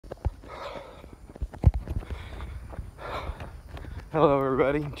Hello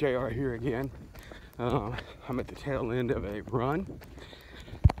everybody, JR here again. I'm at the tail end of a run,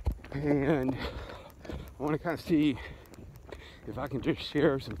 and I want to kind of see if I can just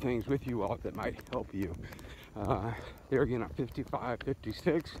share some things with you all that might help you. There again, I'm 55,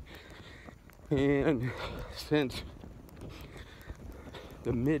 56, and since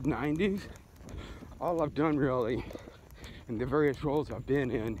the mid-90s, all I've done really, in the various roles I've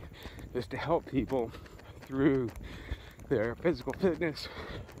been in, is to help people through their physical fitness,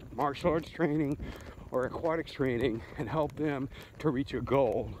 martial arts training, or aquatics training, and help them to reach a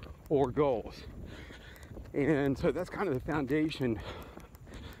goal or goals. And so that's kind of the foundation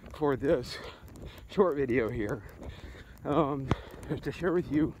for this short video here, is to share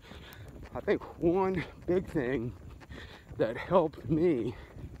with you, I think, one big thing that helped me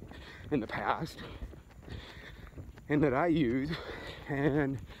in the past and that I use,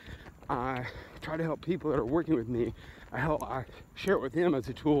 and I try to help people that are working with me. I share it with them as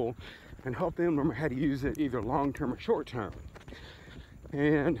a tool and help them learn how to use it either long-term or short-term.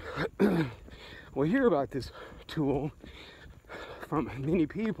 And we'll hear about this tool from many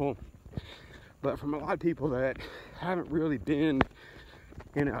people, but from a lot of people that haven't really been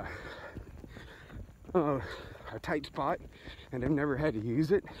in a tight spot and they've never had to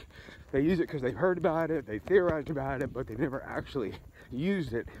use it. They use it because they've heard about it, they theorized about it, but they've never actually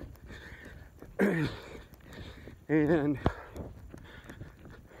used it. And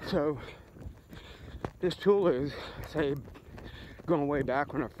so this tool is, say, going way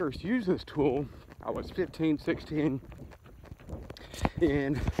back when I first used this tool. I was 15, 16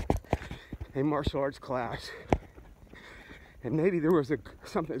 in a martial arts class, and maybe there was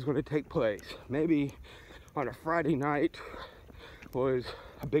something that's going to take place. Maybe on a Friday night was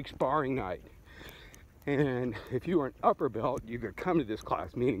a big sparring night, and if you were an upper belt, you could come to this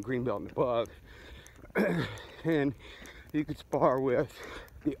class, meaning green belt and above, and you could spar with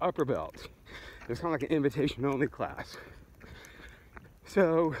the upper belts. It's kind of like an invitation only class.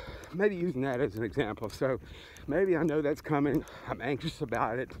 So maybe using that as an example. So maybe I know that's coming, I'm anxious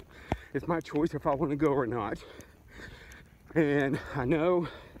about it, it's my choice if I want to go or not, and I know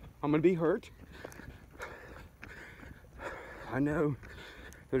I'm going to be hurt. I know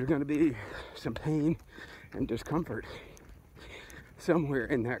there's going to be some pain and discomfort somewhere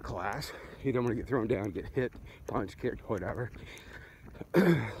in that class. You don't want to get thrown down, get hit, punched, kicked, whatever.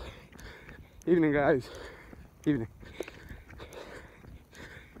 Evening, guys. Evening.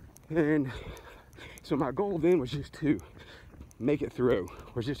 And so my goal then was just to make it through,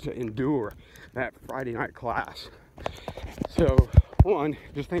 was just to endure that Friday night class. So, one,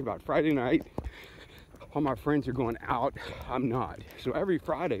 just think about Friday night. All my friends are going out, I'm not. So every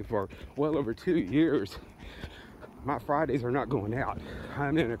Friday for well over 2 years, my Fridays are not going out.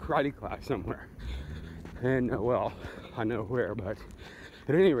 I'm in a karate class somewhere. And, well, I know where, but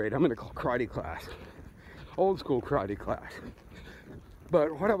at any rate, I'm in a karate class. Old school karate class.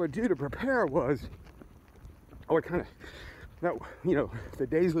 But what I would do to prepare was, I would kind of, the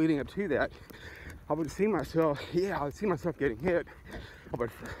days leading up to that, I would see myself, I would see myself getting hit. I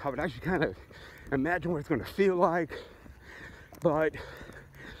would actually kind of imagine what it's going to feel like. But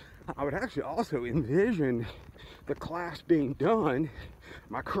I would actually also envision the class being done,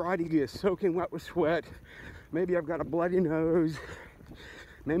 my karate gi is soaking wet with sweat, maybe I've got a bloody nose,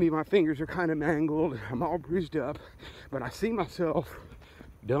 maybe my fingers are kind of mangled, I'm all bruised up, but I see myself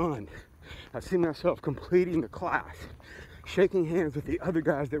done. I see myself completing the class, shaking hands with the other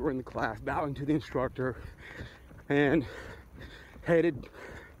guys that were in the class, bowing to the instructor, and headed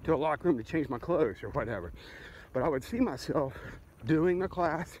to the locker room to change my clothes or whatever. But I would see myself doing the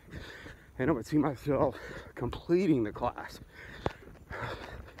class, and I would see myself completing the class.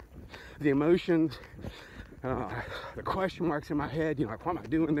 The emotions, the question marks in my head, like, why am I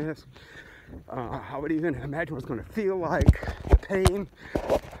doing this? I would even imagine what it's going to feel like, the pain.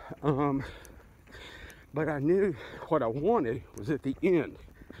 But I knew what I wanted was at the end.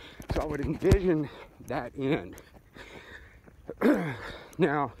 So I would envision that end.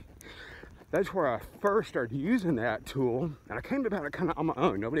 Now, that's where I first started using that tool, and I came about it kind of on my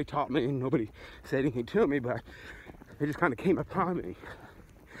own. Nobody taught me, nobody said anything to me, but it just kind of came upon me.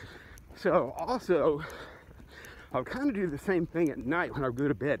 So also, I would kind of do the same thing at night when I would go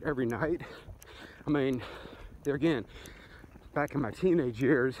to bed every night. I mean, there again, back in my teenage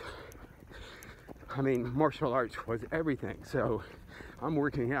years, martial arts was everything. So I'm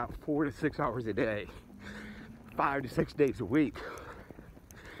working out 4 to 6 hours a day, 5 to 6 days a week.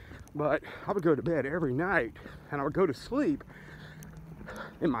 But I would go to bed every night, and I would go to sleep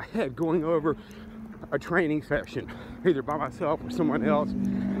in my head going over a training session, either by myself or someone else,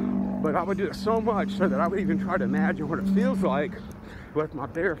 But I would do it so much so that I would even try to imagine what it feels like with my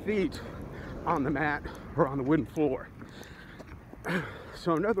bare feet on the mat or on the wooden floor.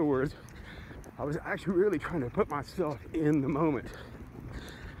 So in other words, I was actually really trying to put myself in the moment.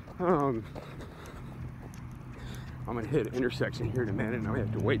 I'm gonna hit an intersection here in a minute and I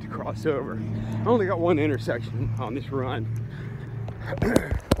have to wait to cross over. I only got one intersection on this run.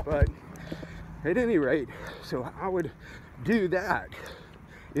 But at any rate, so I would do that,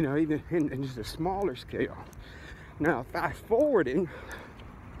 you know, even in just a smaller scale. Now, fast forwarding,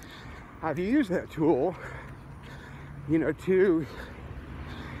 I've used that tool, you know, to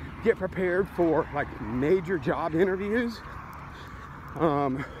get prepared for like major job interviews.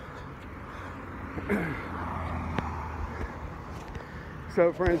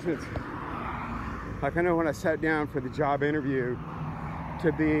 So for instance, like I know when I sat down for the job interview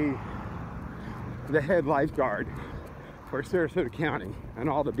to be the head lifeguard for Sarasota County and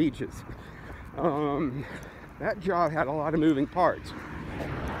all the beaches, that job had a lot of moving parts.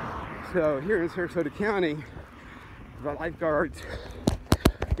 So here in Sarasota County, the lifeguards,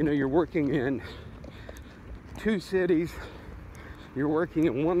 you know, you're working in 2 cities, you're working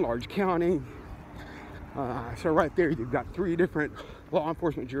in 1 large county. So right there, you've got 3 different law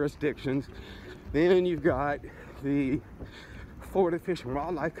enforcement jurisdictions. Then you've got the Florida Fish and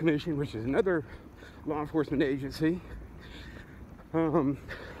Wildlife Commission, which is another law enforcement agency. And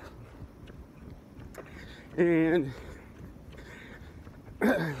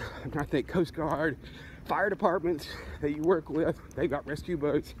I think Coast Guard, fire departments that you work with, they've got rescue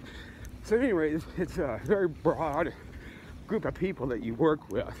boats. So anyways, it's a very broad group of people that you work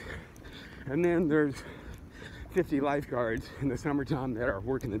with. And then there's 50 lifeguards in the summertime that are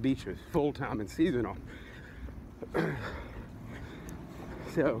working the beaches full-time and seasonal.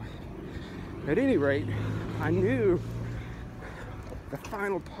 So at any rate, I knew the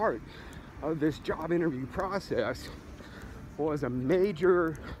final part of this job interview process was a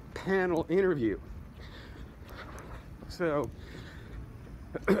major panel interview. So,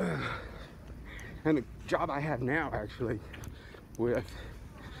 and the job I have now actually with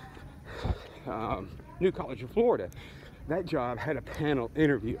New College of Florida, that job had a panel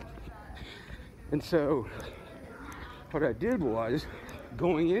interview. And so what I did was,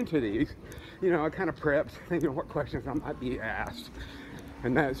 going into these, you know, I kind of prepped, thinking what questions I might be asked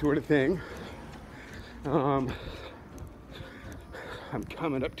and that sort of thing. I'm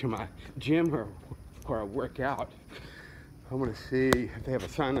coming up to my gym where I work out. I want to see if they have a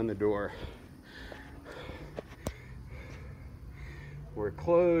sign on the door. We're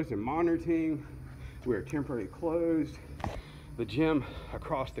closed and monitoring. We're temporarily closed. The gym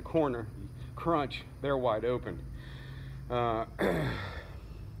across the corner, Crunch, they're wide open. I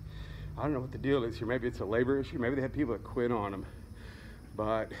don't know what the deal is here. Maybe it's a labor issue. Maybe they have people that quit on them.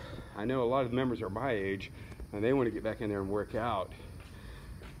 But I know a lot of the members are my age and they want to get back in there and work out.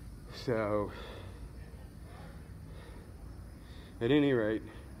 So at any rate,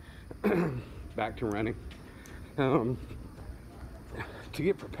 back to running. To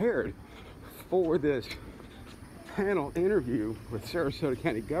get prepared for this panel interview with Sarasota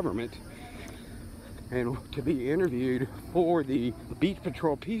County government and to be interviewed for the Beach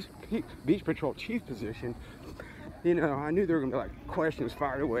Patrol chief position, you know, I knew there were gonna be like questions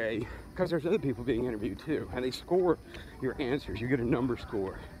fired away because there's other people being interviewed too, and they score your answers. You get a number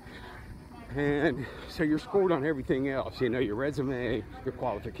score, and so you're scored on everything else. You know, your resume, your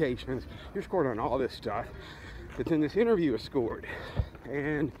qualifications, you're scored on all this stuff. But then this interview is scored,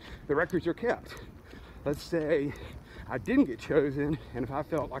 and the records are kept. Let's say I didn't get chosen, and if I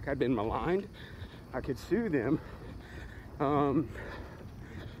felt like I'd been maligned, I could sue them.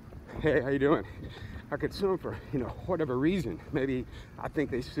 Hey, how you doing? I could sue them for, you know, whatever reason. Maybe I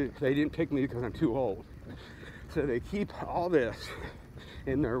think they didn't pick me because I'm too old. So they keep all this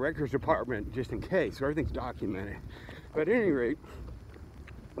in their records department just in case, so everything's documented. But at any rate,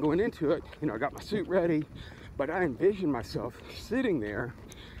 going into it, you know, I got my suit ready, but I envisioned myself sitting there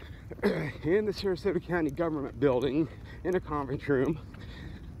in the Sarasota County government building in a conference room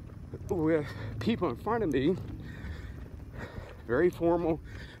with people in front of me, very formal,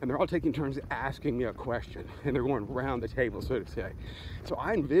 and they're all taking turns asking me a question, and they're going around the table, so to say. So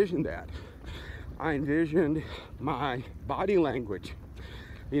I envisioned that. I envisioned my body language,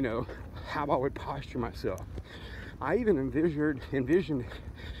 you know, how I would posture myself. I even envisioned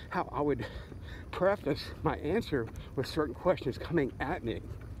how I would preface my answer with certain questions coming at me.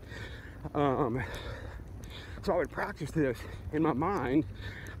 So I would practice this in my mind,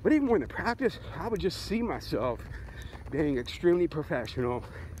 but even when I practice, I would just see myself being extremely professional,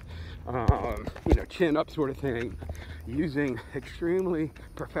 you know, chin up sort of thing, using extremely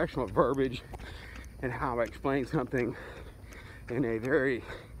professional verbiage and how I explain something in a very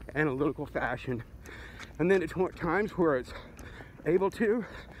analytical fashion. And then at times where it's able to,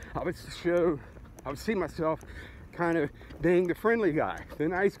 I would see myself kind of being the friendly guy, the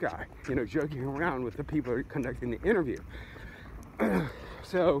nice guy, you know, joking around with the people conducting the interview.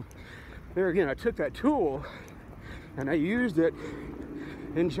 So there again, I took that tool and I used it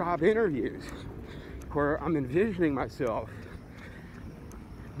in job interviews where I'm envisioning myself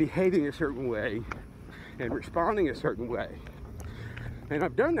behaving a certain way and responding a certain way. And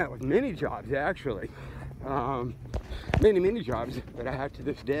I've done that with many jobs, actually. Many jobs that I have to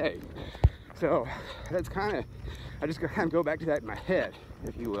this day. So that's I just kind of go back to that in my head,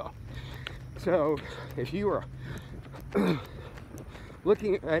 if you will. So if you are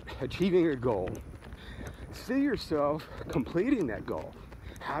looking at achieving a goal, see yourself completing that goal.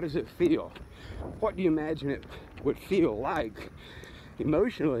 How does it feel? What do you imagine it would feel like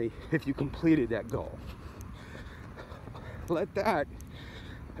emotionally if you completed that goal? Let that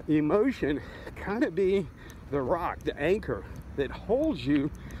emotion kind of be the rock, the anchor that holds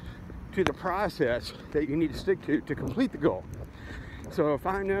you to the process that you need to stick to complete the goal. So if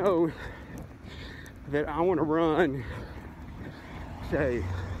I know that I want to run, say,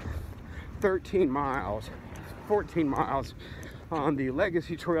 13 miles, 14 miles on the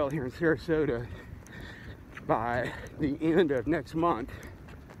Legacy Trail here in Sarasota by the end of next month,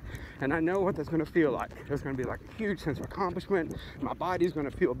 and I know what that's going to feel like. There's going to be like a huge sense of accomplishment. My body's going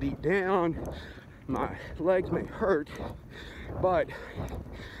to feel beat down. My legs may hurt, but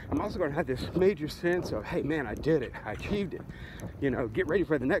I'm also going to have this major sense of, hey man, I did it. I achieved it. You know, get ready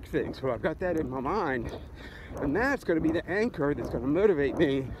for the next thing. So I've got that in my mind, and that's going to be the anchor that's going to motivate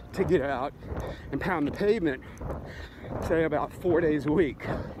me to get out and pound the pavement, say about 4 days a week,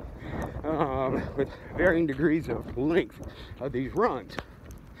 with varying degrees of length of these runs.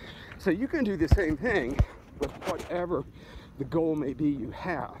 So you can do the same thing with whatever the goal may be you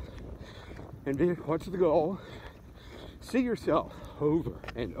have. And then what's the goal? See yourself over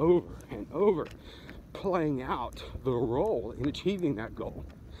and over and over playing out the role in achieving that goal.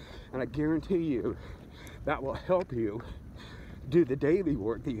 And I guarantee you that will help you do the daily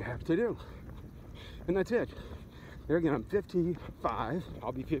work that you have to do. And that's it. There again, I'm 55.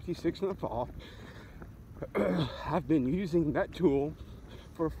 I'll be 56 in the fall. I've been using that tool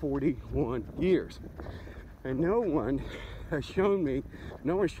for 41 years. And no one showed me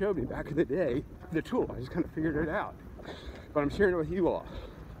back in the day the tool. I just kind of figured it out. But I'm sharing it with you all.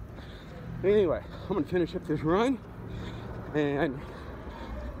 Anyway, I'm going to finish up this run and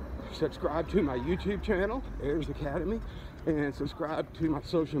subscribe to my YouTube channel, Ayers Academy, and subscribe to my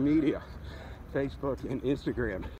social media, Facebook and Instagram.